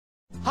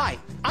Hi,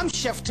 I'm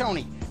Chef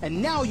Tony,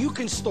 and now you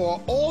can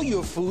store all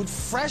your food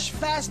fresh,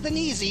 fast, and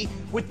easy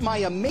with my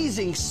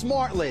amazing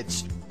Smart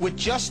Lids. With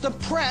just a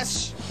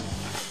press,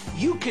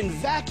 you can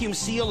vacuum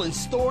seal and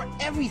store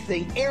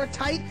everything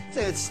airtight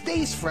so it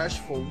stays fresh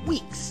for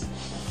weeks.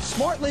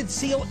 Smart Lids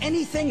seal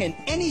anything in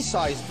any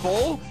size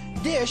bowl,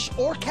 dish,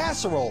 or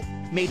casserole,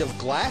 made of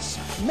glass,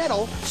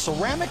 metal,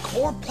 ceramic,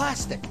 or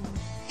plastic.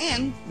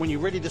 And when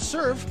you're ready to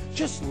serve,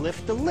 just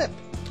lift the lip.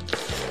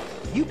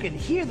 You can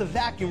hear the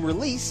vacuum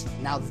release.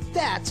 Now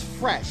that's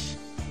fresh.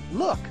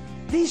 Look,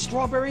 these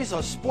strawberries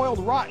are spoiled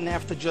rotten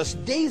after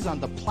just days on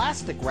the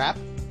plastic wrap,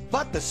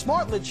 but the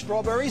Smart Lid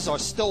strawberries are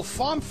still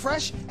farm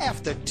fresh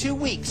after 2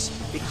 weeks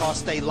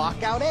because they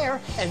lock out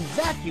air and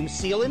vacuum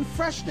seal in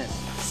freshness,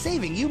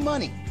 saving you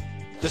money.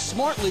 The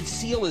Smart Lid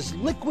seal is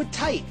liquid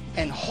tight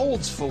and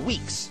holds for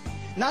weeks.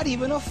 Not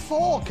even a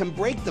fall can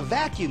break the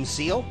vacuum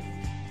seal.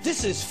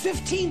 This is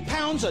 15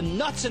 pounds of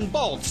nuts and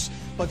bolts,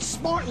 but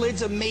Smart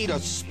Lids are made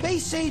of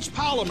space-age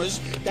polymers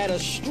that are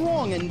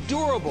strong and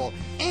durable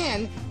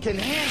and can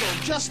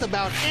handle just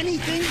about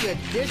anything you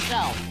dish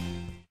out.